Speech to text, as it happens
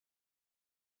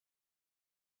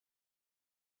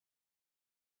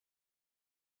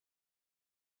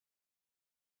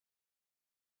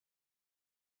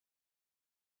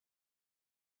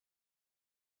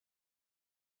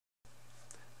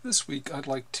This week I'd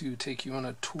like to take you on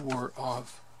a tour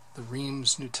of the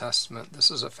Rheims New Testament.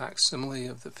 This is a facsimile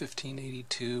of the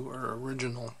 1582 or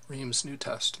original Rheims New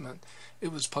Testament.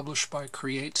 It was published by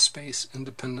CreateSpace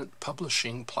Independent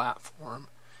Publishing Platform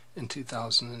in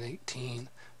 2018,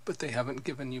 but they haven't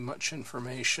given you much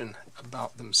information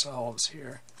about themselves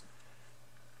here.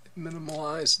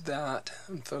 Minimalized that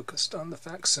and focused on the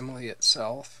facsimile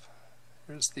itself.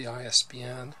 Here's the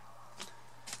ISBN.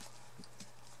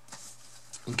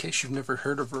 In case you've never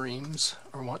heard of Rheims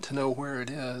or want to know where it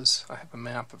is, I have a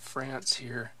map of France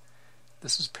here.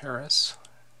 This is Paris.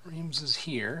 Rheims is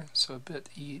here, so a bit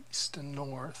east and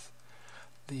north.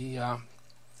 The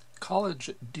college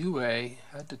at Douai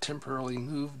had to temporarily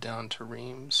move down to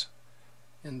Rheims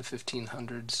in the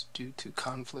 1500s due to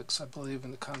conflicts, I believe,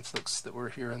 in the conflicts that were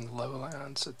here in the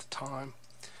lowlands at the time.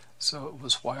 So it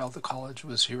was while the college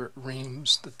was here at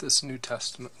Rheims that this New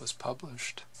Testament was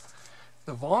published.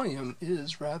 The volume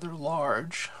is rather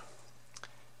large.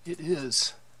 It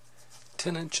is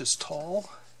 10 inches tall,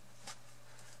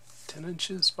 10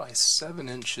 inches by 7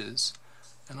 inches,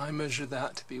 and I measure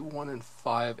that to be 1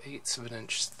 5/8 of an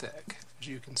inch thick. As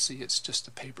you can see, it's just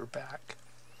a paperback.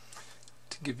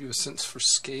 To give you a sense for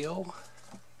scale,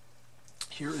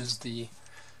 here is the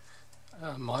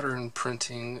modern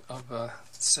printing of a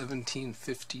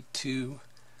 1752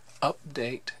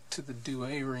 update to the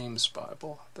Douai Rheims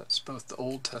Bible. That's both the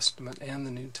Old Testament and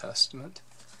the New Testament,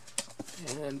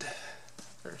 and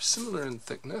they're similar in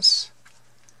thickness,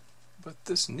 but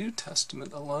this New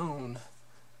Testament alone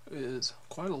is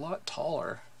quite a lot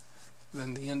taller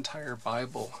than the entire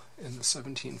Bible in the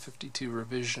 1752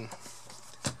 revision.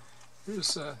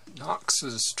 Here's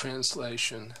Knox's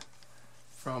translation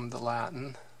from the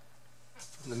Latin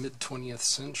from the mid-20th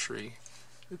century.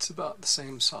 It's about the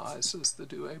same size as the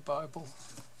Douai Bible.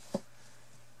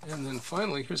 And then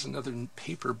finally, here's another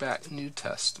paperback New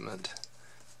Testament.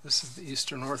 This is the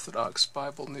Eastern Orthodox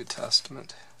Bible New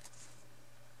Testament.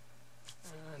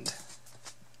 And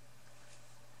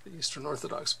the Eastern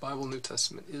Orthodox Bible New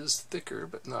Testament is thicker,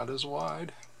 but not as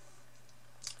wide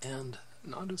and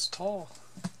not as tall.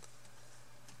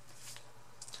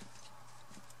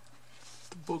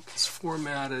 The book is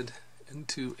formatted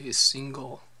into a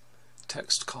single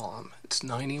text column. It's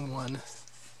 91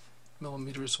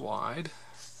 millimeters wide.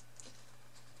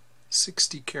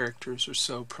 60 characters or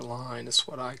so per line is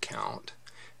what I count,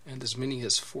 and as many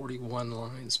as 41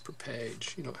 lines per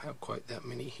page. You don't have quite that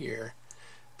many here,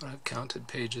 but I've counted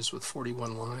pages with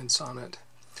 41 lines on it.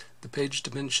 The page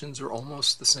dimensions are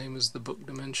almost the same as the book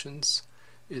dimensions.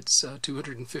 It's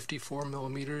 254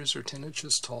 millimeters or 10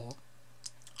 inches tall,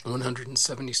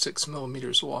 176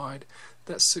 millimeters wide.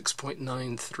 That's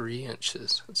 6.93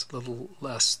 inches. It's a little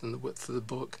less than the width of the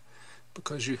book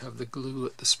because you have the glue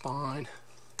at the spine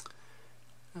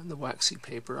and the waxy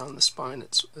paper on the spine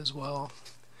as well.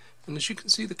 And as you can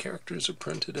see, the characters are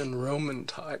printed in Roman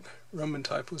type. Roman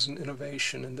type was an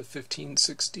innovation in the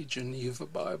 1560 Geneva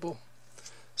Bible.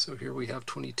 So here we have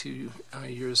 22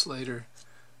 years later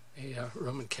a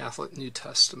Roman Catholic New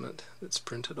Testament that's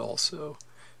printed also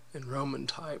in Roman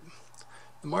type.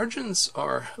 The margins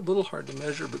are a little hard to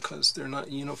measure because they're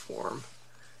not uniform,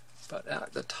 but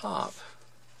at the top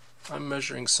I'm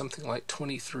measuring something like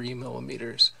 23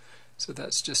 millimeters, so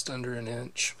that's just under an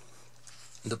inch.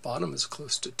 The bottom is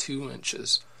close to 2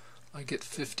 inches. I get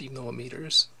 50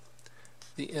 millimeters.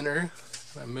 The inner,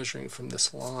 I'm measuring from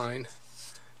this line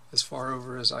as far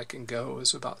over as I can go,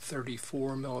 is about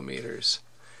 34 millimeters,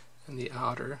 and the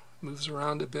outer moves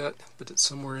around a bit, but it's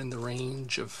somewhere in the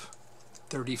range of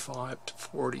 35 to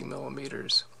 40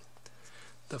 millimeters.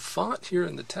 The font here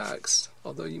in the text,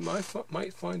 although you might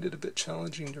find it a bit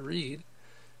challenging to read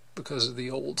because of the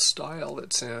old style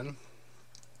it's in,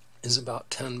 is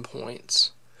about 10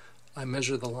 points. I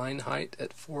measure the line height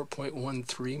at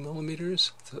 4.13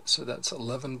 millimeters, so that's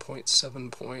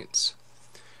 11.7 points.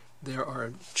 There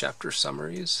are chapter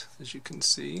summaries, as you can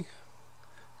see,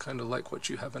 kind of like what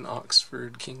you have in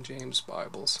Oxford King James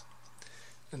Bibles.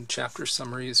 And chapter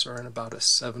summaries are in about a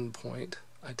 7-point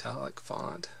italic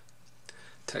font.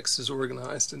 Text is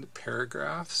organized into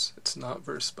paragraphs. It's not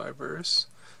verse by verse.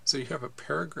 So you have a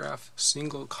paragraph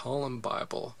single column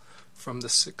Bible from the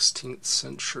 16th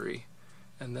century,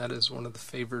 and that is one of the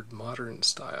favored modern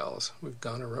styles. We've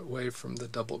gone away from the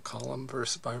double column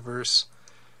verse by verse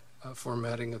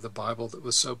formatting of the Bible that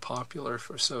was so popular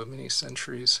for so many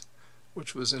centuries,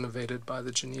 which was innovated by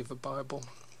the Geneva Bible.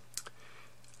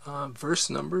 Verse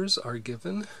numbers are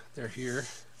given. They're here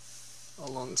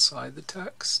alongside the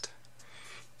text,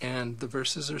 and the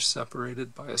verses are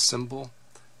separated by a symbol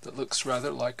that looks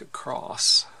rather like a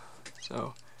cross.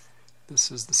 So This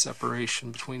is the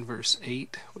separation between verse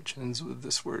 8, which ends with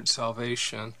this word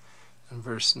salvation, and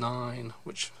verse 9,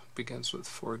 which begins with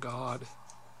for God.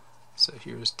 So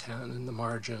here's 10 in the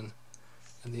margin,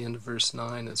 and the end of verse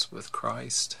 9 is with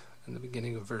Christ, and the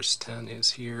beginning of verse 10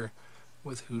 is here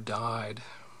with who died.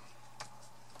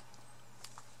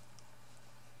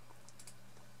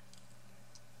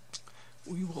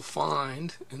 We will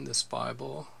find in this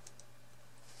Bible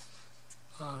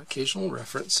occasional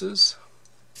references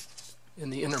in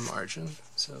the inner margin.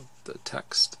 So the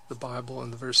text, the Bible,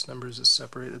 and the verse numbers is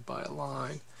separated by a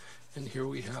line, and here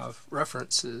we have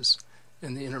references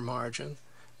in the inner margin.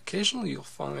 Occasionally you'll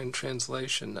find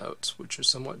translation notes, which are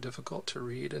somewhat difficult to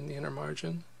read in the inner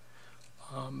margin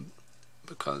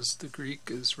because the Greek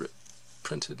is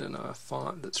printed in a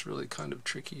font that's really kind of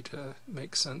tricky to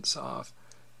make sense of.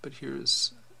 But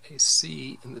here's a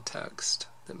C in the text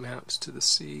that maps to the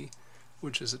C,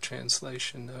 which is a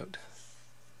translation note.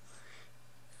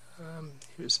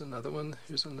 Here's another one.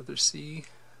 Here's another C.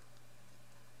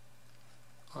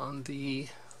 On the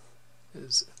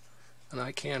is, and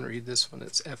I can read this one.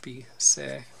 It's epi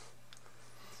se.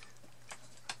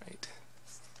 Right.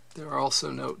 There are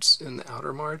also notes in the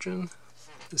outer margin.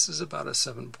 This is about a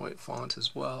 7-point font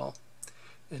as well.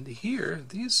 And here,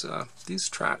 these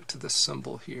track to this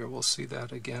symbol here. We'll see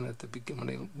that again at the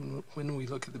beginning when we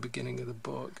look at the beginning of the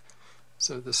book.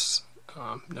 So this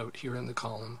note here in the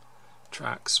column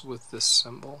tracks with this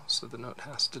symbol. So the note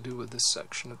has to do with this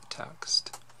section of the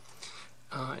text.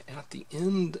 At the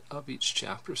end of each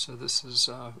chapter, so this is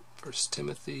 1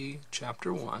 Timothy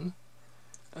chapter 1,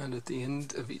 and at the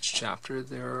end of each chapter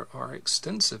there are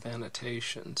extensive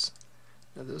annotations.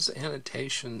 Now those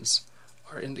annotations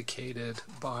are indicated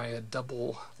by a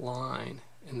double line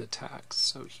in the text.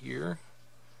 So here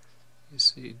you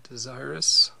see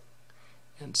desirous,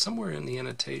 and somewhere in the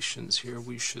annotations here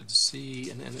we should see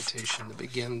an annotation that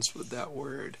begins with that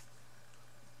word.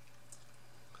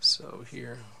 So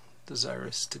here,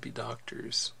 desirous to be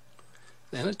doctors.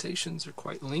 The annotations are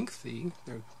quite lengthy.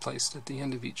 They're placed at the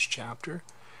end of each chapter,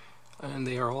 and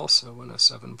they are also in a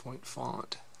 7-point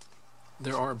font.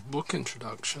 There are book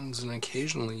introductions, and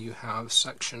occasionally you have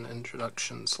section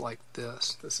introductions like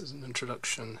this. This is an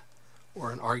introduction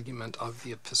or an argument of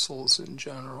the epistles in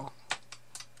general.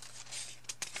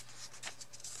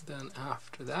 Then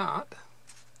after that,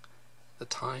 the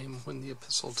time when the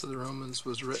epistle to the Romans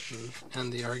was written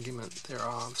and the argument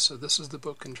thereof. So this is the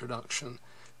book introduction.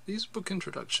 These book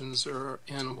introductions are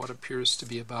in what appears to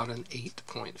be about an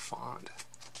 8-point font.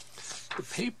 The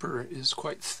paper is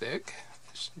quite thick,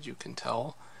 as you can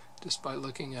tell just by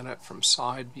looking at it from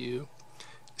side view.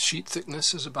 Sheet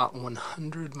thickness is about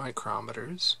 100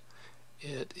 micrometers.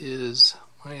 It is,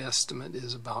 my estimate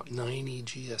is about 90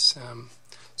 GSM.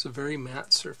 It's a very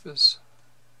matte surface,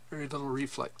 very little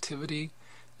reflectivity.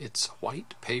 It's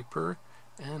white paper,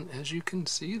 and as you can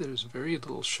see, there's very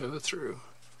little show-through.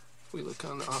 If we look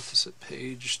on the opposite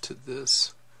page to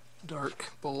this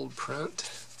dark, bold print,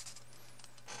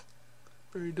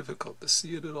 very difficult to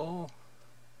see it at all,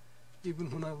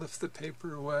 even when I lift the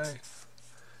paper away.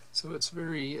 So it's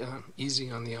very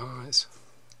easy on the eyes.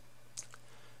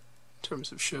 In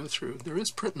terms of show-through, there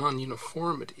is print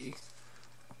non-uniformity.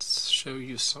 Let's show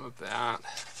you some of that.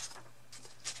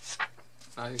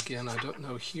 Again, I don't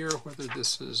know here whether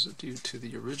this is due to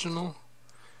the original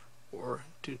or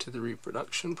due to the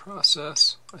reproduction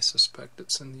process. I suspect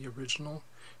it's in the original.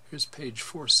 Here's page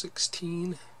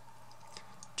 416,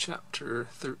 chapter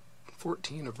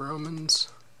 14 of Romans,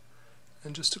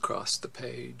 and just across the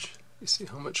page you see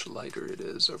how much lighter it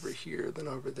is over here than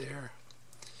over there.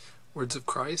 Words of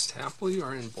Christ, happily,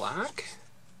 are in black.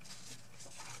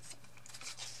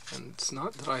 And it's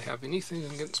not that I have anything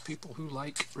against people who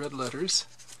like red letters.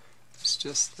 It's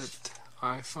just that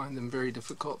I find them very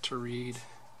difficult to read.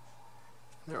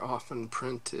 They're often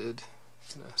printed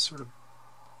in a sort of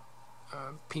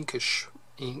pinkish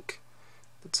ink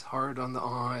that's hard on the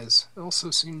eyes. It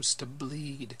also seems to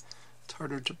bleed. It's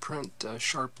harder to print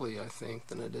sharply, I think,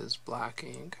 than it is black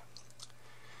ink.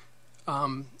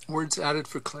 Words added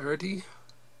for clarity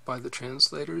by the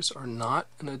translators are not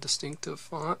in a distinctive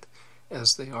font,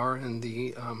 as they are in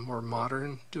the more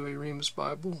modern Douay Rheims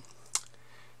Bible.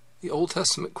 The Old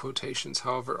Testament quotations,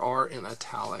 however, are in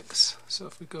italics. So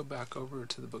if we go back over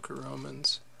to the book of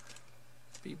Romans,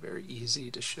 it'd be very easy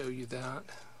to show you that.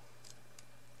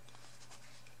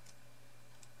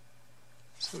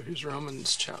 So here's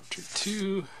Romans chapter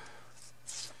 2.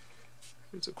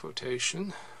 Here's a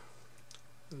quotation.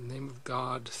 The name of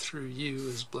God through you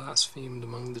is blasphemed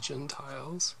among the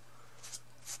Gentiles.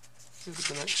 Go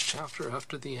to the next chapter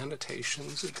after the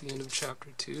annotations. At the end of chapter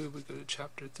 2, we go to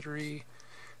chapter 3.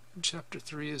 Chapter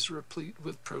 3 is replete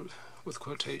with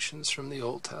quotations from the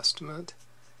Old Testament.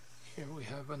 Here we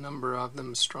have a number of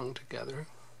them strung together.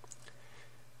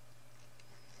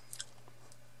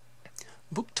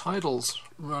 Book titles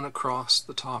run across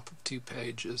the top of 2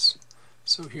 pages.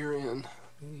 So here in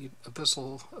the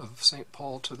Epistle of St.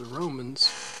 Paul to the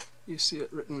Romans, you see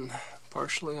it written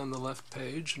partially on the left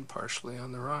page and partially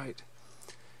on the right.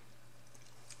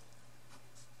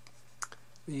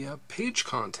 The page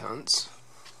contents,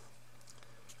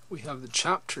 we have the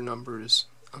chapter numbers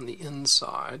on the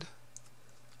inside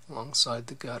alongside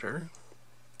the gutter.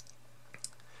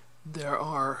 There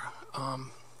are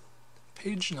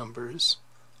page numbers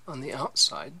on the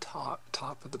outside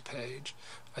top of the page.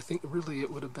 I think really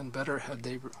it would have been better had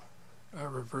they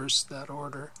reversed that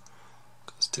order,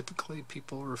 because typically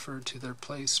people refer to their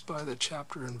place by the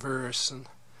chapter and verse and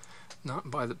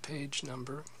not by the page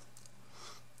number.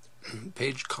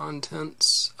 Page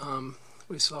contents,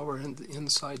 we saw were in the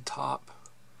inside top.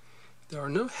 There are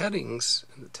no headings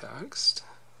in the text,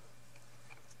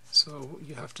 so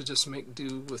you have to just make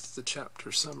do with the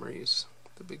chapter summaries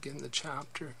that begin the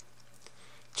chapter.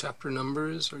 Chapter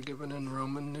numbers are given in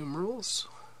Roman numerals,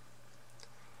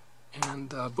 and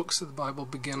books of the Bible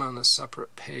begin on a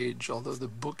separate page, although the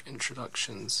book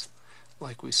introductions,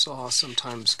 like we saw,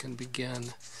 sometimes can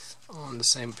begin on the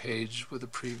same page with a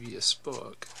previous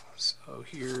book. So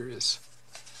here is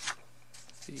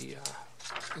the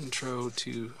intro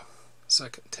to 2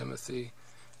 Timothy.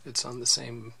 It's on the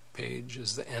same page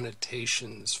as the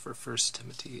annotations for 1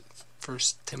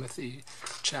 Timothy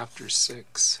chapter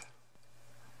 6.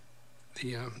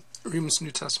 The Rheims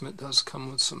New Testament does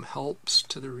come with some helps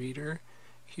to the reader.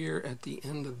 Here at the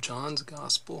end of John's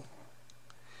Gospel,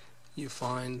 you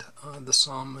find the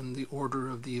psalm in the order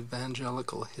of the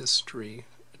evangelical history,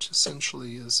 which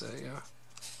essentially is a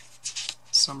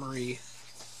summary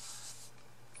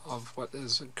of what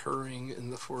is occurring in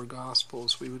the 4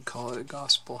 Gospels. We would call it a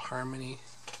gospel harmony.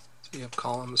 So you have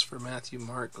columns for Matthew,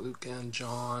 Mark, Luke, and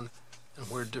John, and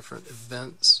where different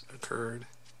events occurred.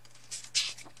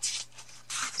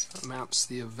 So it maps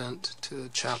the event to the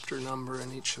chapter number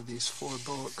in each of these 4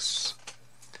 books.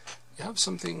 You have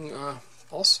something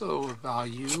also of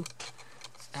value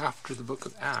after the book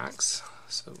of Acts.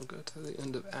 So we'll go to the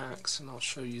end of Acts and I'll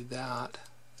show you that.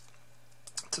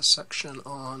 It's a section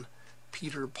on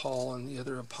Peter, Paul, and the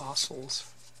other apostles.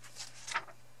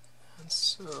 And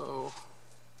so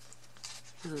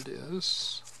here it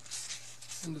is,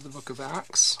 end of the book of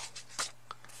Acts,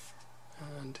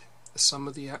 and some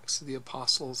of the Acts of the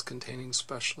Apostles containing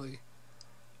especially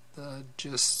the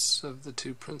gists of the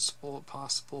 2 principal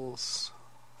apostles,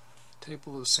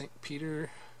 table of St.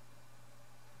 Peter,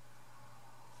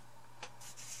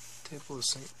 table of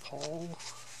St. Paul,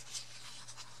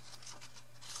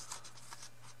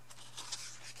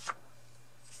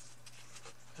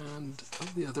 and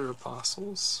of the other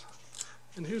apostles.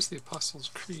 And here's the Apostles'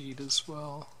 Creed as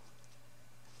well.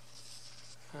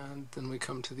 And then we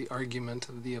come to the argument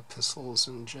of the epistles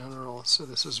in general. So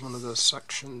this is one of those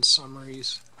section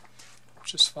summaries,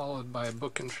 which is followed by a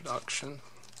book introduction.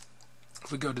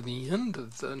 If we go to the end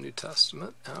of the New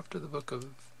Testament, after the book of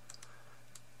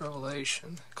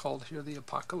Revelation, called here the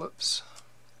Apocalypse,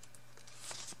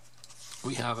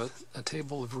 we have a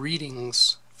table of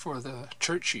readings for the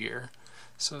church year.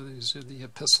 So these are the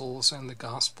epistles and the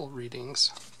gospel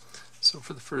readings. So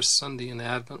for the first Sunday in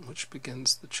Advent, which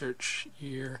begins the church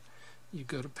year, you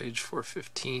go to page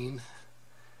 415,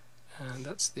 and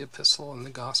that's the epistle, and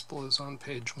the gospel is on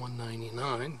page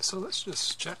 199. So let's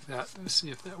just check that and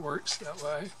see if that works that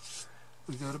way.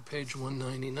 We go to page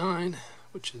 199,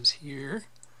 which is here.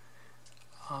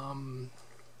 And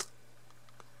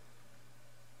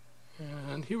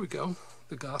here we go.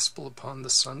 The gospel upon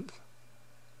the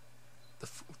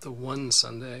one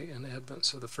Sunday in Advent,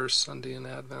 so the first Sunday in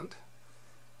Advent.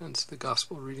 And so the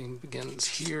gospel reading begins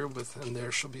here with, "And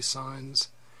there shall be signs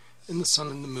in the sun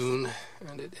and the moon,"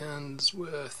 and it ends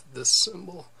with this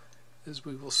symbol, as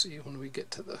we will see when we get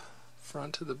to the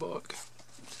front of the book.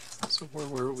 So where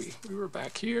were we? We were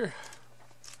back here,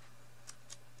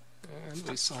 and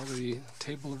we saw the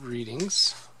table of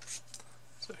readings.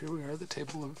 So here we are, the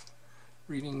table of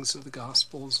readings of the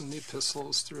Gospels and the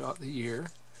epistles throughout the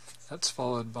year. That's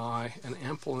followed by an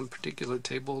ample and particular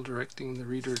table directing the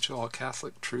reader to all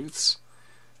Catholic truths.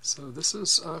 So this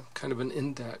is kind of an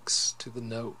index to the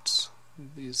notes.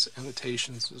 These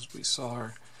annotations, as we saw,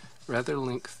 are rather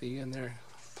lengthy, and they're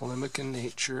polemic in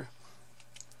nature,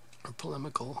 or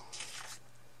polemical.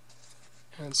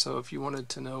 And so if you wanted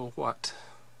to know what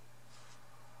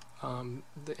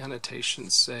the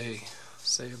annotations say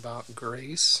about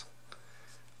grace,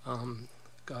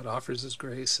 God offers his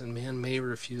grace and man may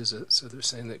refuse it, so they're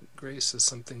saying that grace is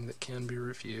something that can be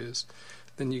refused.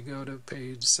 Then you go to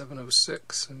page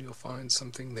 706 and you'll find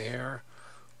something there,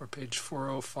 or page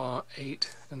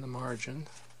 408 in the margin.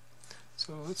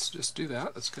 So let's just do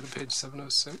that. Let's go to page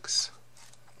 706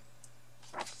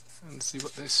 and see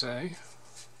what they say.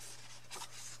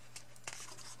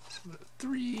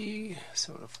 703,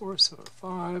 704,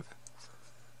 705,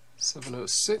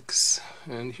 706,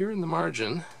 and here in the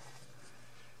margin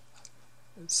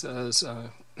it says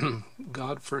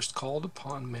God first called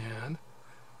upon man,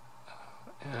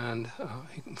 and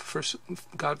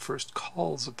God first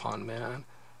calls upon man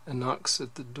and knocks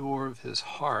at the door of his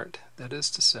heart, that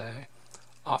is to say,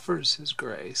 offers his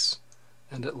grace,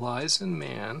 and it lies in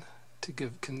man to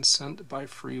give consent by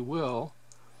free will,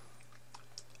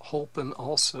 holpen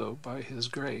also by his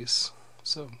grace.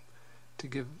 So to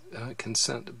give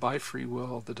consent by free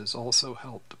will that is also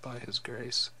helped by his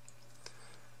grace.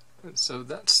 And so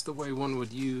that's the way one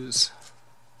would use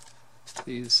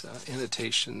these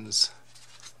annotations,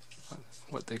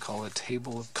 what they call a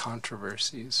table of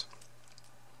controversies.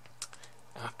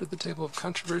 After the table of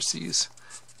controversies,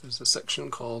 there's a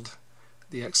section called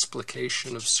the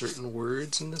explication of certain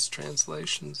words in this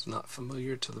translation. It's not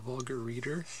familiar to the vulgar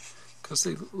reader, because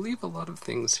they leave a lot of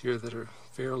things here that are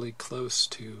fairly close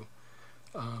to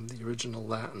the original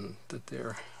Latin that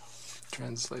they're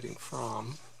translating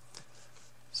from.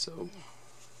 So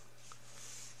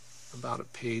about a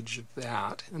page of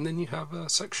that, and then you have a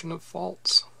section of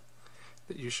faults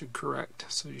that you should correct.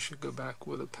 So you should go back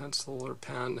with a pencil or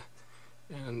pen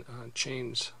and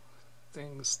change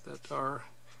things that are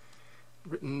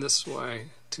written this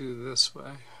way to this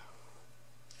way.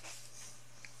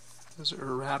 Those are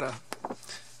errata.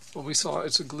 Well, we saw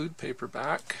it's a glued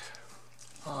paperback.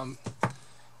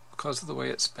 Because of the way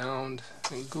it's bound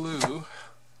in glue,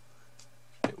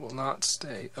 it will not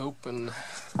stay open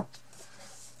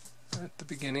at the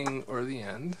beginning or the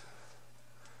end.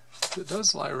 It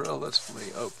does lie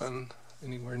relatively open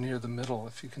anywhere near the middle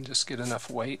if you can just get enough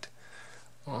weight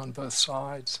on both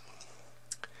sides.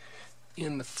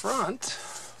 In the front,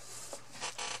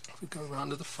 if we go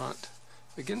around to the front,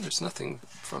 again there's nothing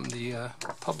from the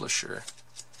publisher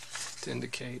to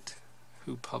indicate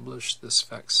who published this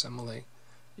facsimile.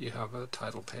 You have a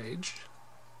title page,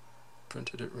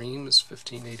 printed at Rheims,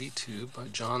 1582, by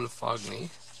John Fogney,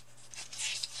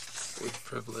 with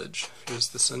privilege. Here's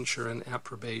the censure and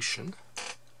approbation.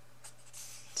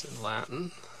 It's in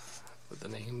Latin, with the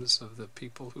names of the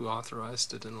people who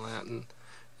authorized it in Latin,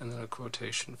 and then a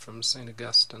quotation from St.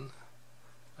 Augustine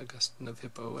of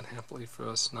Hippo, and happily for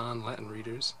us non-Latin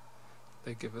readers,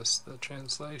 they give us the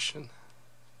translation.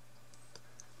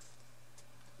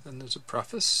 Then there's a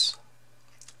preface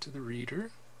to the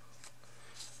reader.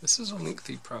 This is a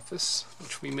lengthy preface,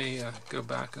 which we may go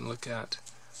back and look at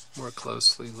more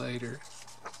closely later.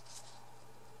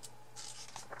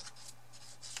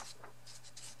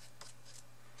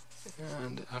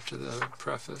 And after the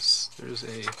preface, there's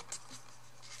a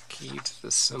key to the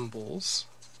symbols.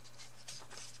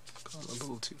 Gone a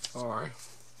little too far.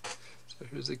 So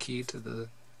here's a key to the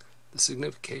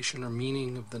signification or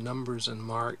meaning of the numbers and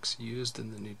marks used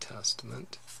in the New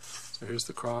Testament. So here's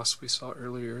the cross we saw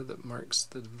earlier that marks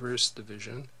the verse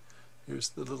division. Here's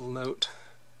the little note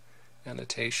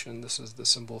annotation. This is the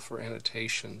symbol for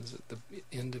annotations at the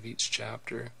end of each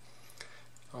chapter.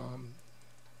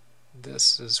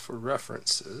 This is for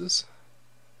references.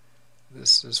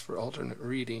 This is for alternate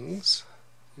readings.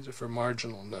 These are for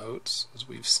marginal notes, as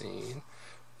we've seen.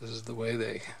 This is the way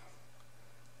they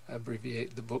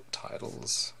abbreviate the book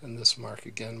titles, and this mark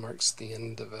again marks the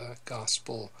end of a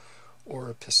gospel or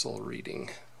epistle reading,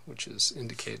 which is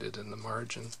indicated in the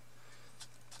margin.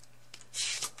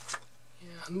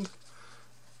 And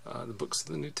the books of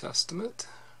the New Testament,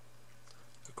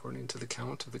 according to the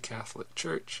count of the Catholic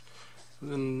Church.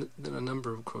 And then a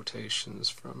number of quotations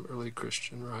from early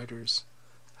Christian writers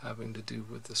having to do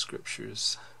with the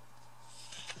Scriptures.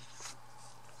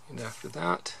 And after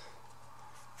that,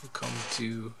 we come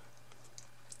to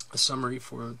a summary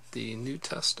for the New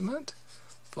Testament,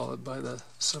 followed by the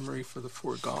summary for the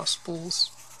four Gospels,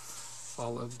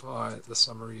 followed by the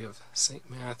summary of St.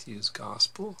 Matthew's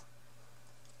Gospel,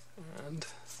 and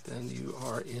then you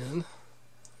are in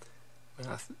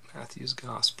Matthew's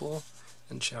Gospel,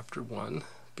 and chapter 1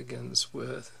 begins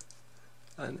with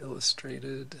an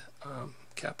illustrated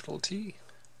capital T.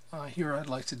 Here I'd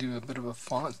like to do a bit of a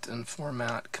font and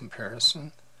format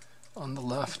comparison. On the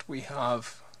left we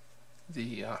have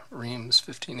the Rheims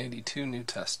 1582 New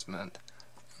Testament,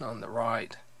 and on the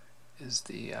right is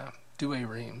the Douay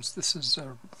Rheims. This is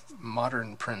a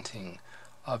modern printing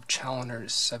of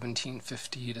Challoner's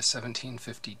 1750 to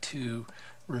 1752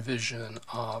 revision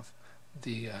of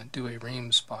the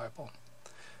Douay-Rheims Bible.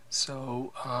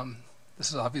 So this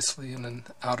is obviously in an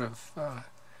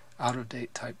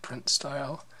out-of-date type print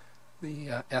style.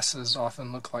 The S's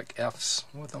often look like F's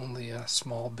with only a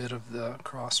small bit of the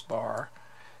crossbar,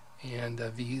 and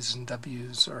V's and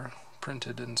W's are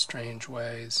printed in strange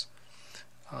ways.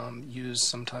 U's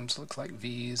sometimes look like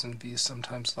V's, and V's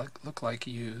sometimes look like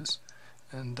U's,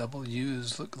 and double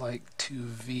U's look like two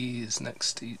V's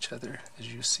next to each other,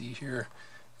 as you see here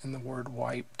in the word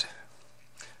wiped.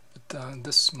 But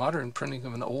this modern printing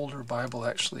of an older Bible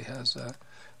actually has a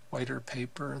whiter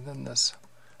paper than this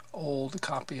old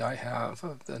copy I have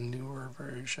of the newer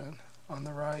version on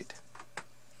the right.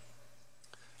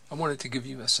 I wanted to give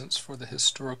you a sense for the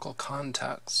historical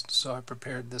context, so I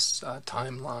prepared this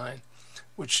timeline,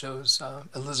 which shows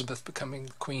Elizabeth becoming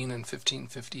queen in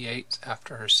 1558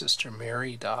 after her sister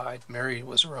Mary died. Mary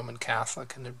was a Roman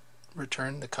Catholic and had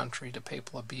returned the country to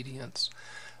papal obedience,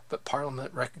 but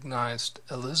Parliament recognized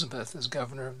Elizabeth as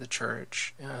governor of the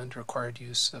church and required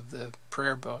use of the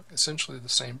prayer book, essentially the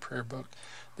same prayer book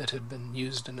that had been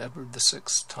used in Edward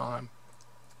VI's time.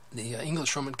 The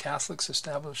English Roman Catholics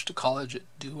established a college at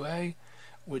Douay,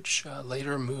 which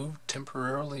later moved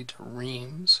temporarily to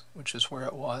Rheims, which is where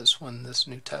it was when this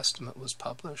New Testament was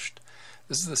published.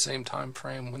 This is the same time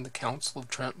frame when the Council of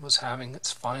Trent was having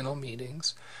its final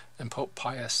meetings, and Pope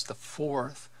Pius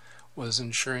IV was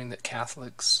ensuring that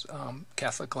Catholic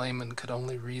laymen could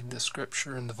only read the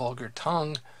scripture in the vulgar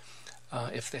tongue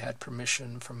if they had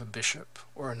permission from a bishop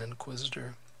or an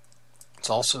inquisitor. It's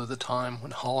also the time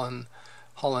when Holland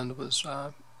was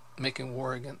making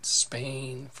war against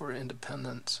Spain for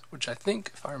independence, which I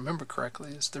think, if I remember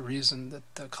correctly, is the reason that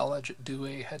the college at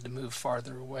Douay had to move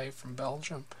farther away from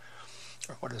Belgium,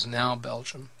 or what is now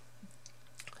Belgium.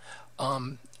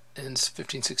 In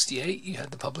 1568, you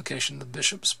had the publication of the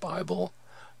Bishop's Bible.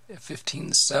 In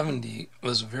 1570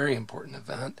 was a very important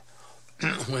event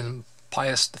when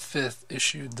Pius V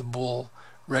issued the bull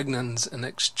Regnans in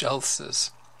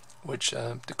Excelsis, which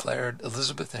declared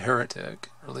Elizabeth a heretic,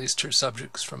 released her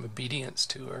subjects from obedience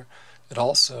to her. It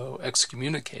also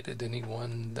excommunicated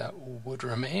anyone that would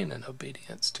remain in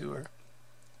obedience to her.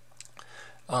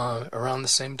 Around the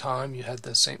same time, you had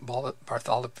the St.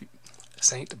 Bartholomew's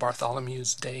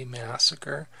Day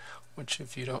Massacre, which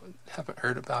if you haven't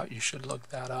heard about, you should look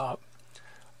that up.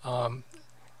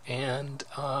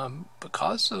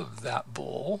 Because of that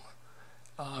bull,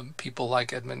 people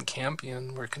like Edmund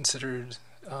Campion were considered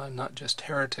not just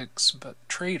heretics, but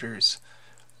traitors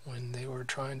when they were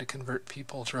trying to convert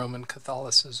people to Roman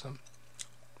Catholicism.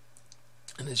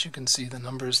 And as you can see, the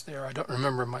numbers there, I don't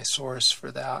remember my source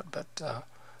for that, but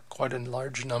quite a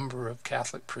large number of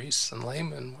Catholic priests and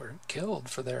laymen were killed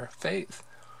for their faith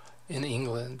in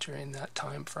England during that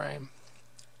time frame.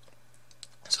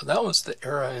 So that was the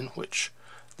era in which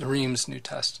the Rheims New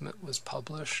Testament was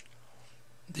published.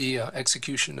 The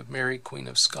execution of Mary, Queen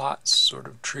of Scots, sort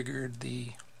of triggered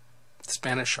the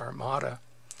Spanish Armada,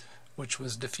 which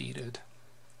was defeated.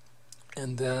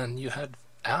 And then you had,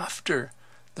 after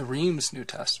the Rheims New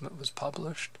Testament was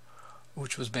published,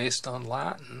 which was based on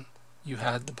Latin, you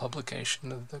had the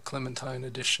publication of the Clementine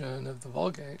edition of the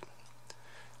Vulgate.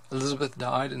 Elizabeth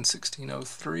died in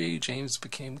 1603, James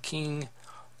became king,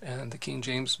 and the King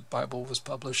James Bible was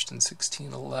published in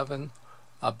 1611,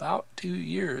 about 2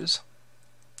 years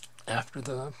after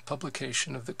the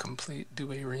publication of the complete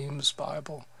Douay-Rheims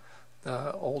Bible.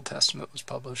 The Old Testament was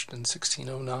published in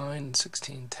 1609 and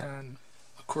 1610.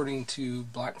 According to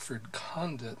Blackford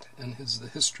Condit in his The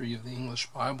History of the English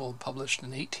Bible, published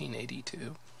in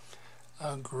 1882,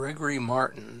 Gregory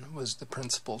Martin was the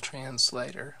principal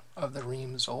translator of the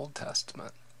Rheims Old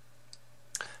Testament.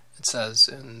 It says,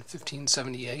 in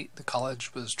 1578, the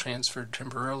college was transferred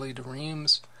temporarily to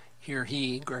Rheims. Here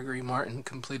he, Gregory Martin,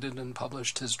 completed and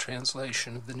published his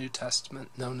translation of the New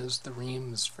Testament, known as the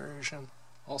Rheims version.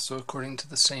 Also, according to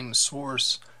the same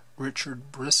source,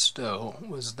 Richard Bristow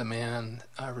was the man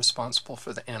responsible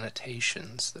for the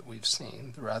annotations that we've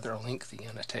seen, the rather lengthy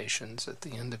annotations at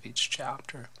the end of each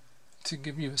chapter. To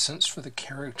give you a sense for the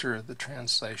character of the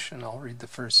translation, I'll read the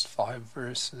first 5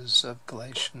 verses of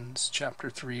Galatians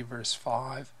chapter 3, verse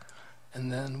 5,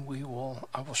 and then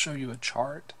I will show you a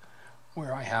chart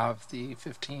where I have the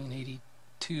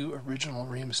 1582 original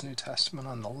Rheims New Testament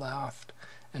on the left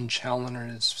and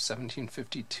Challoner's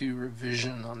 1752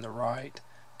 revision on the right,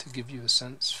 to give you a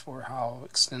sense for how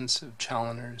extensive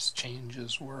Challoner's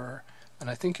changes were. And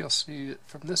I think you'll see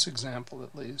from this example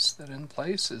at least that in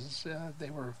places they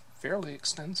were fairly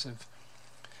extensive.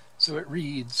 So it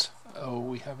reads,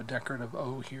 we have a decorative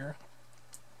O here.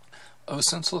 O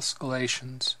senseless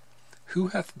Galatians, who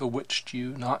hath bewitched you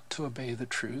not to obey the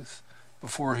truth,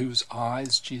 before whose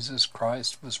eyes Jesus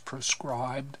Christ was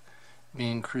proscribed,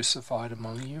 being crucified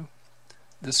among you?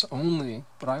 This only,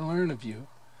 but I learn of you,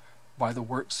 by the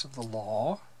works of the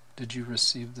law did you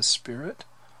receive the Spirit,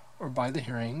 or by the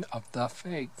hearing of the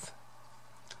faith?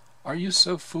 Are you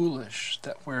so foolish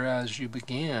that whereas you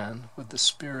began with the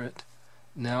Spirit,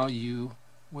 now you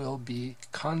will be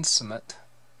consummate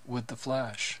with the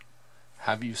flesh?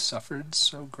 Have you suffered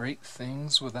so great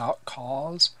things without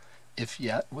cause, if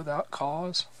yet without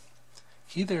cause?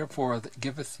 He therefore that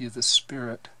giveth you the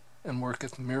Spirit, and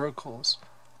worketh miracles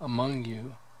among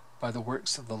you, by the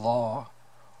works of the law,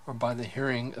 or by the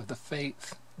hearing of the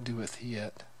faith, doeth he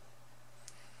it.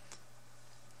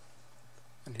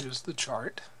 And here's the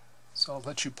chart. So I'll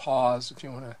let you pause if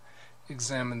you want to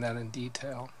examine that in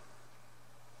detail.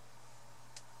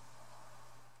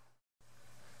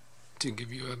 To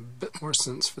give you a bit more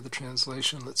sense for the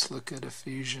translation, let's look at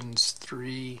Ephesians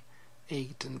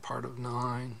 3:8 and part of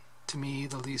 9. To me,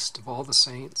 the least of all the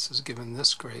saints, is given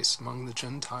this grace among the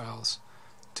Gentiles,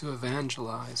 to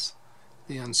evangelize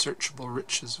the unsearchable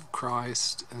riches of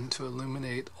Christ, and to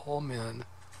illuminate all men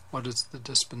what is the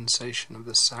dispensation of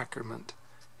the sacrament,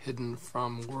 hidden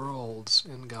from worlds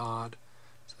in God.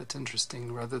 So that's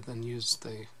interesting. Rather than use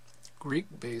the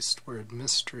Greek-based word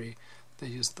mystery, they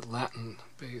use the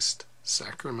Latin-based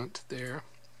sacrament there.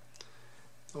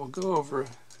 We'll go over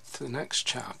to the next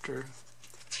chapter,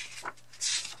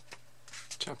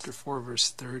 chapter 4,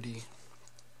 verse 30,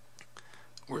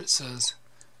 where it says,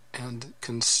 and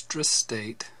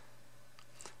constristate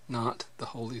not the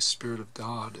Holy Spirit of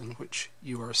God, in which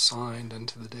you are signed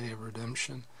unto the day of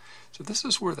redemption. So this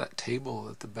is where that table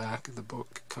at the back of the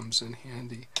book comes in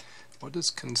handy. What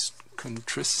does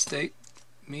contristate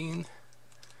mean?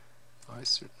 I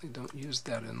certainly don't use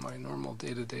that in my normal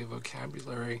day-to-day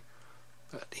vocabulary,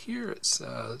 but here it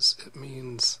says it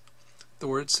means, the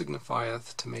word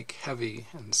signifieth to make heavy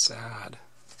and sad.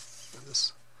 And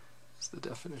this is the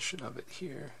definition of it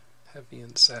here, heavy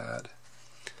and sad.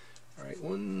 Alright,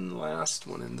 one last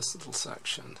one in this little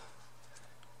section.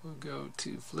 We'll go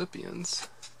to Philippians.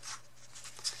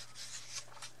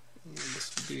 And this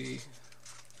will be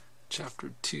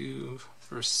chapter 2,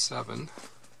 verse 7.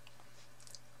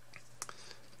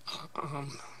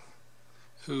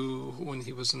 Who, when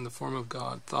he was in the form of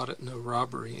God, thought it no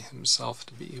robbery himself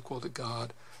to be equal to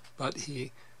God, but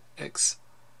he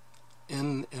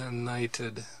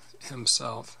exinanited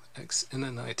himself,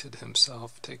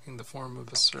 taking the form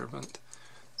of a servant.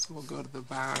 So we'll go to the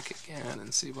back again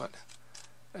and see what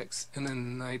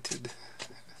exinanited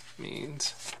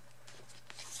means.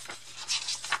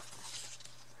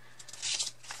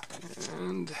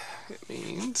 And it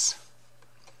means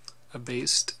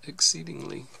abased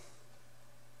exceedingly.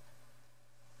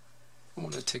 I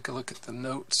want to take a look at the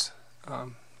notes, a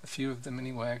few of them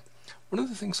anyway. One of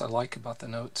the things I like about the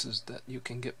notes is that you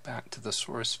can get back to the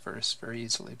source verse very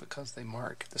easily because they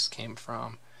mark this came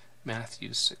from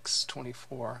Matthew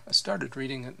 6:24. I started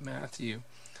reading at Matthew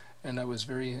and I was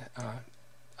very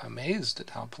amazed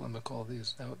at how polemical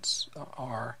these notes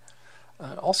are.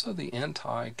 Also the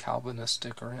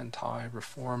anti-Calvinistic or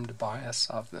anti-Reformed bias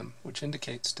of them, which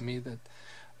indicates to me that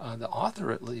the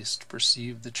author at least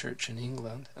perceived the church in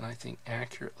England, and I think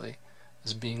accurately,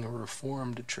 as being a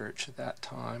Reformed church at that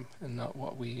time, and not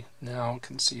what we now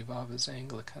conceive of as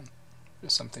Anglican.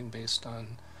 It's something based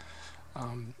on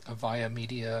via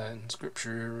media and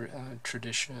scripture,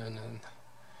 tradition,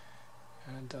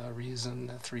 and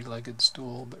reason, a three-legged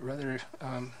stool, but rather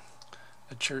a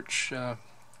church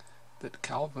that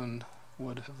Calvin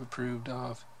would have approved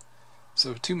of.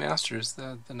 So two masters,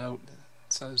 the note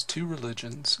says, two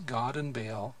religions, God and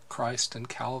Baal, Christ and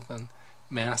Calvin,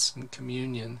 Mass and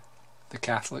Communion, the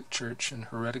Catholic Church and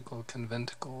heretical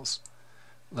conventicles.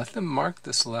 Let them mark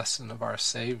this lesson of our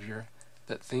Savior,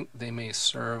 that think they may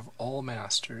serve all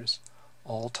masters,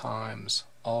 all times,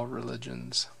 all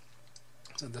religions.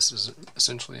 So this is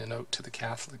essentially a note to the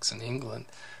Catholics in England,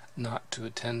 not to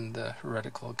attend the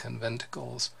heretical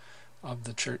conventicles of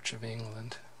the Church of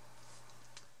England.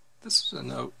 This is a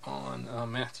note on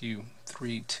Matthew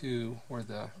 3:2, where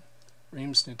the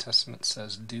Rheims New Testament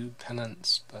says do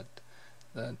penance, but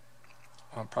the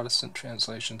Protestant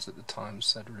translations at the time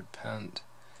said repent,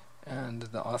 and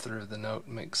the author of the note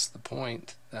makes the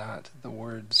point that the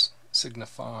words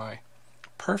signify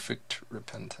perfect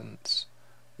repentance,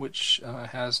 which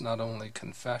has not only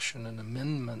confession and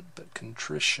amendment, but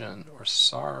contrition or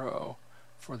sorrow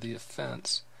for the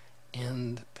offense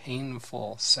and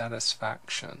painful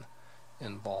satisfaction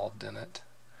involved in it.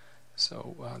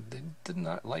 So they did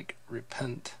not like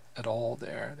repent at all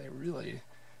there. They really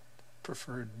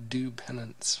prefer do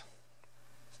penance.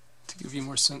 To give you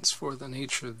more sense for the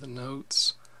nature of the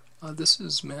notes, this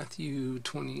is Matthew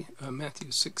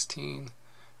 16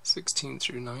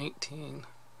 through 19,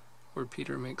 where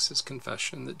Peter makes his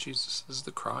confession that Jesus is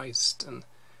the Christ, and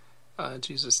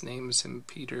Jesus names him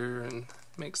Peter and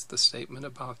makes the statement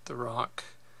about the rock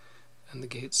and the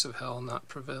gates of hell not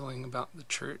prevailing about the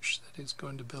church that he's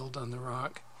going to build on the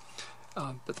rock.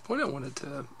 But the point I wanted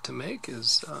to make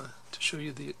is to show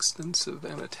you the extensive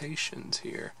annotations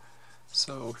here.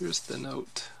 So here's the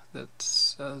note that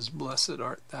says, "Blessed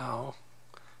art thou,"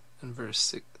 in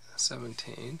verse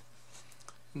 17.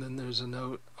 And then there's a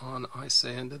note on "I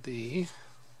say unto thee."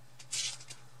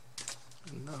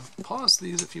 And pause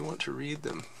these if you want to read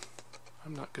them.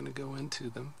 I'm not going to go into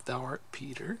them. "Thou art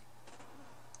Peter,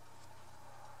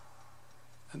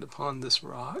 and upon this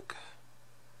rock,"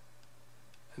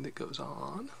 and it goes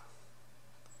on.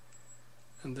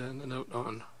 And then a note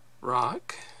on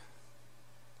 "rock."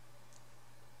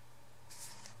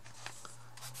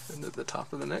 And at the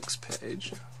top of the next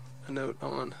page, a note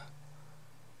on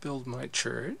 "build my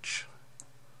church,"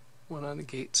 one on the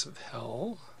gates of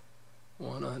hell,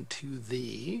 one on "to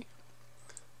thee,"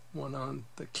 one on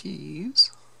the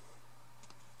keys,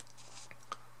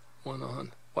 one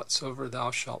on "whatsoever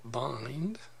thou shalt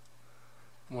bind,"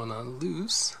 one on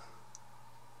 "loose,"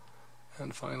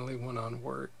 and finally one on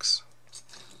 "works."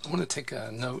 I want to take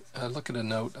a look at a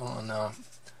note on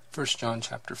 1 John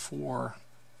chapter 4,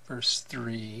 verse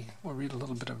 3. We'll read a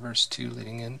little bit of verse 2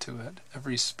 leading into it.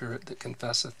 "Every spirit that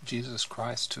confesseth Jesus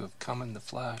Christ to have come in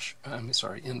flesh,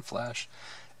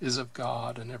 is of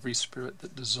God, and every spirit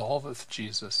that dissolveth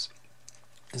Jesus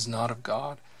is not of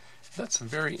God." That's a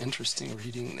very interesting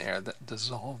reading there, that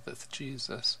dissolveth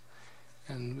Jesus.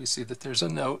 And we see that there's a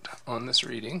note on this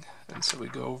reading, and so we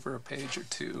go over a page or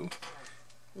two.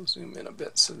 We'll zoom in a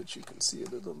bit so that you can see it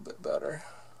a little bit better.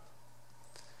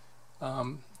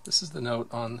 This is the note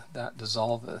on "that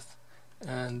dissolveth,"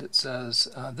 and it says,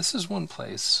 "This is one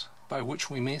place by which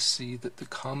we may see that the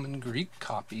common Greek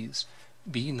copies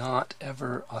be not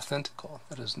ever authentical,"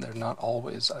 that is, they're not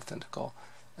always authentical,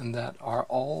 "and that our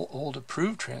all old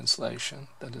approved translation,"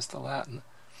 that is the Latin,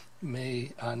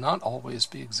 "may not always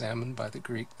be examined by the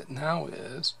Greek that now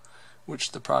is,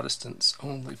 which the Protestants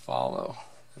only follow."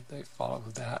 They follow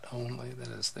that only, that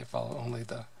is, they follow only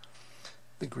the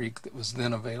Greek that was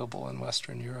then available in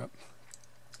Western Europe.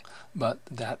 "But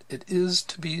that it is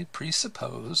to be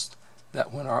presupposed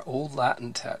that when our old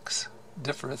Latin text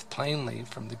differeth plainly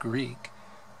from the Greek,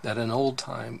 that in old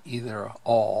time either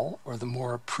all or the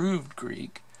more approved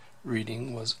Greek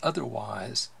reading was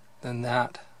otherwise than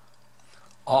that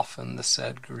often the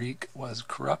said Greek was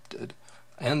corrupted,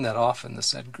 and that often the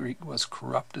said Greek was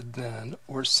corrupted then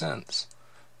or since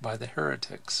by the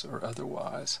heretics or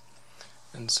otherwise."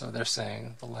 And so they're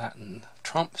saying the Latin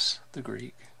trumps the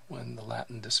Greek when the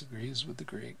Latin disagrees with the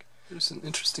Greek. There's an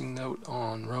interesting note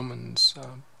on Romans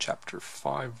chapter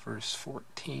 5, verse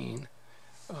 14,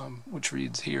 which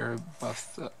reads here,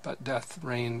 "But death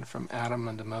reigned from Adam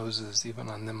unto Moses, even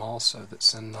on them also that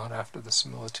sinned not after the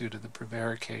similitude of the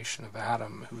prevarication of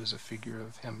Adam, who is a figure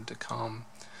of him to come."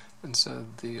 And so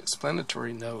the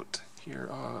explanatory note here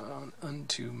on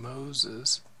 "unto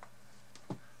Moses"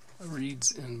 reads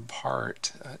in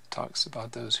part, talks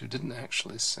about those who didn't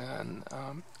actually sin,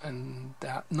 and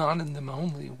that not in them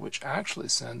only which actually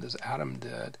sinned as Adam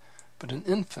did, but in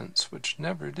infants which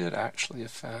never did actually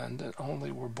offend, and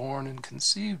only were born and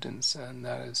conceived in sin,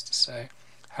 that is to say,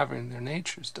 having their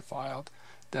natures defiled,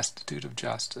 destitute of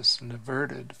justice, and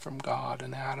averted from God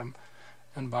and Adam,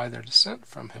 and by their descent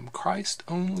from him, Christ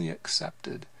only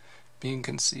accepted, being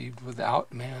conceived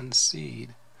without man's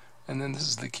seed. And then this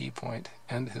is the key point,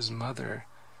 "and his mother,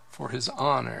 for his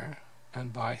honor,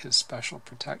 and by his special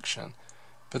protection."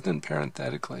 But then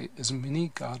parenthetically, "as many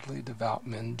godly devout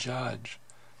men judge,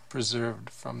 preserved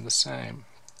from the same."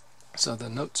 So the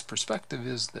note's perspective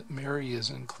is that Mary is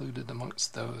included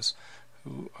amongst those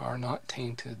who are not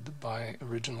tainted by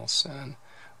original sin,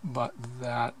 but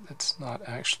that it's not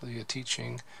actually a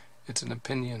teaching, it's an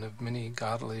opinion of many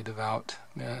godly devout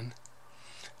men.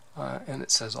 And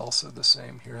it says also the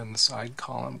same here in the side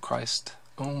column, "Christ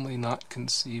only not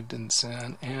conceived in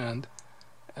sin, and,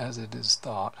 as it is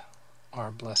thought,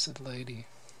 our Blessed Lady."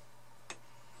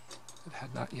 It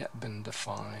had not yet been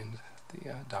defined,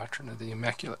 the doctrine of the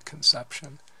Immaculate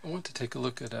Conception. I want to take a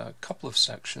look at a couple of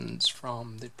sections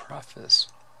from the preface.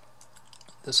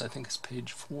 This, I think, is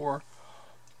page 4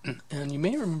 And you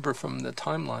may remember from the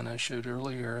timeline I showed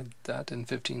earlier that in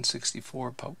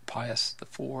 1564 Pope Pius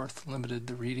IV limited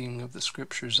the reading of the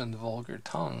scriptures in the vulgar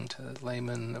tongue to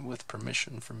laymen with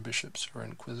permission from bishops or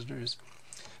inquisitors.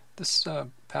 This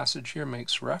passage here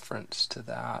makes reference to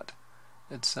that.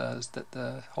 It says that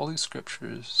the Holy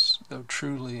Scriptures, though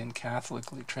truly and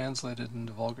Catholically translated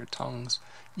into vulgar tongues,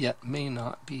 yet may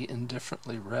not be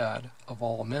indifferently read of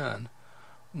all men,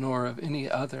 nor of any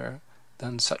other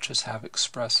than such as have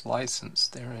express license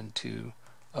thereinto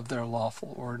of their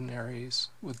lawful ordinaries,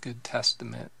 with good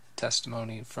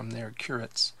testimony from their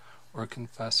curates or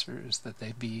confessors, that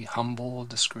they be humble,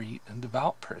 discreet, and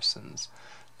devout persons,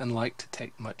 and like to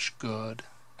take much good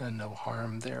and no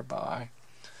harm thereby.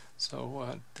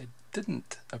 So they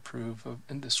didn't approve of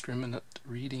indiscriminate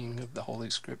reading of the Holy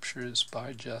Scriptures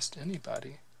by just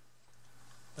anybody.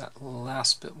 That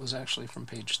last bit was actually from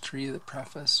page 3 of the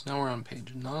preface. Now we're on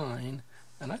page 9,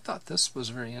 and I thought this was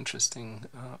very interesting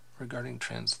regarding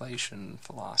translation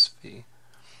philosophy.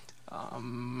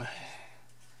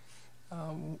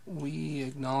 We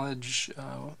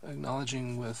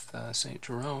acknowledging with St.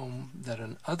 Jerome that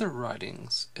in other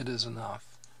writings it is enough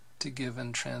to give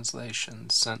in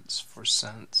translation sense for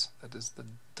sense, that is the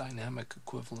dynamic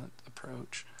equivalent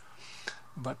approach,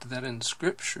 but that in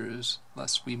scriptures,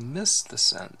 lest we miss the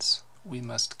sense, we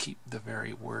must keep the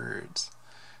very words.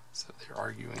 So they're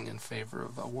arguing in favor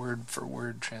of a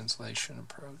word-for-word translation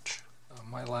approach.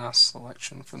 My last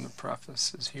selection from the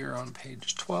preface is here on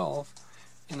page 12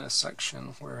 in a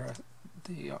section where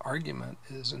the argument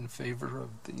is in favor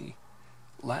of the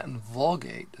Latin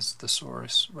Vulgate as the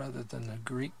source rather than the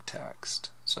Greek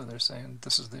text. So they're saying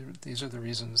these are the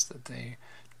reasons that they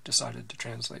decided to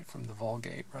translate from the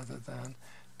Vulgate rather than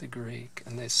the Greek.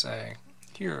 And they say,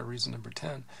 here, reason number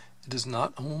 10, it is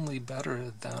not only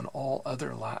better than all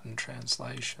other Latin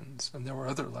translations, and there were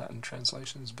other Latin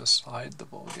translations beside the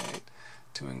Vulgate,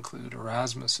 to include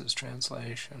Erasmus's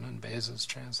translation and Beza's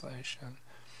translation,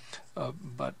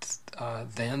 but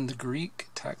then the Greek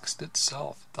text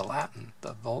itself, the Latin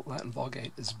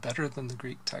Vulgate, is better than the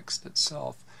Greek text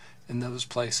itself in those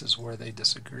places where they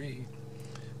disagree.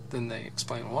 Then they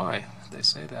explain why they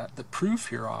say that. The proof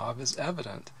hereof is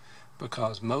evident,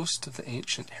 because most of the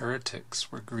ancient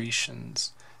heretics were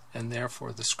Grecians, and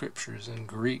therefore the scriptures in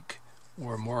Greek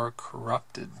were more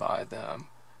corrupted by them,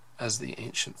 as the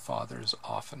ancient fathers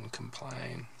often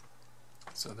complain.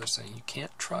 So they're saying you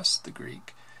can't trust the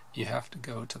Greek, you have to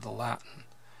go to the Latin.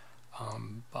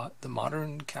 But the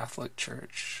modern Catholic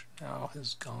Church now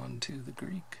has gone to the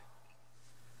Greek.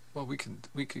 Well,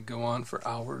 we could go on for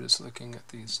hours looking at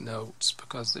these notes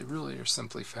because they really are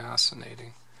simply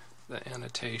fascinating. The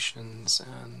annotations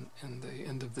and the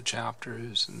end of the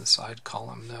chapters and the side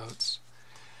column notes.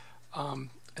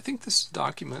 I think this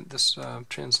document, this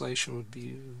translation would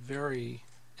be very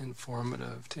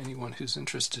informative to anyone who's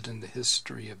interested in the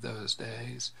history of those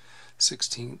days,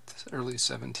 16th, early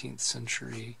 17th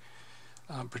century,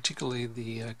 particularly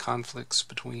the conflicts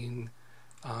between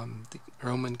the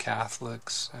Roman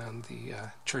Catholics and the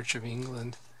Church of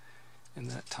England in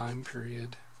that time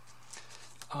period.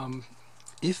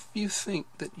 If you think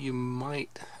that you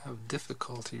might have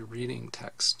difficulty reading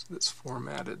text that's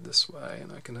formatted this way,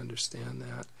 and I can understand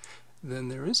that, then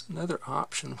there is another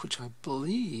option which I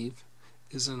believe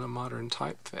is in a modern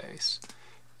typeface.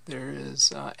 There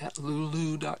is at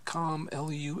lulu.com,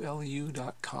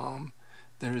 lulu.com,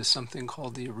 there is something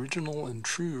called the Original and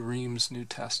True Rheims New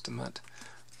Testament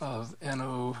of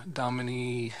Anno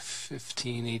Domini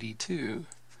 1582.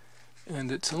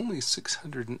 And it's only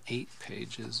 608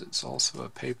 pages. It's also a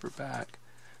paperback,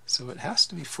 so it has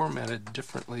to be formatted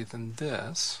differently than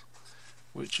this,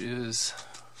 which is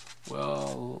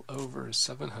well over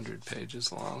 700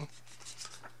 pages long.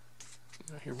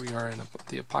 Here we are in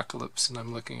the Apocalypse, and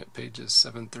I'm looking at pages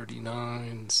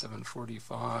 739,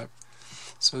 745.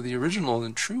 So the original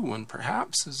and true one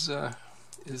perhaps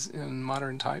is in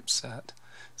modern typeset,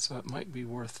 so it might be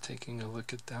worth taking a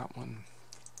look at that one.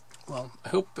 Well, I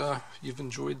hope you've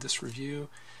enjoyed this review,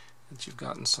 that you've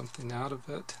gotten something out of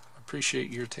it. I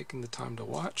appreciate your taking the time to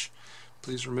watch.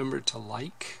 Please remember to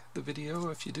like the video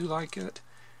if you do like it,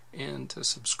 and to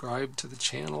subscribe to the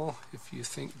channel if you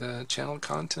think the channel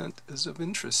content is of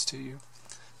interest to you.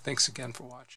 Thanks again for watching.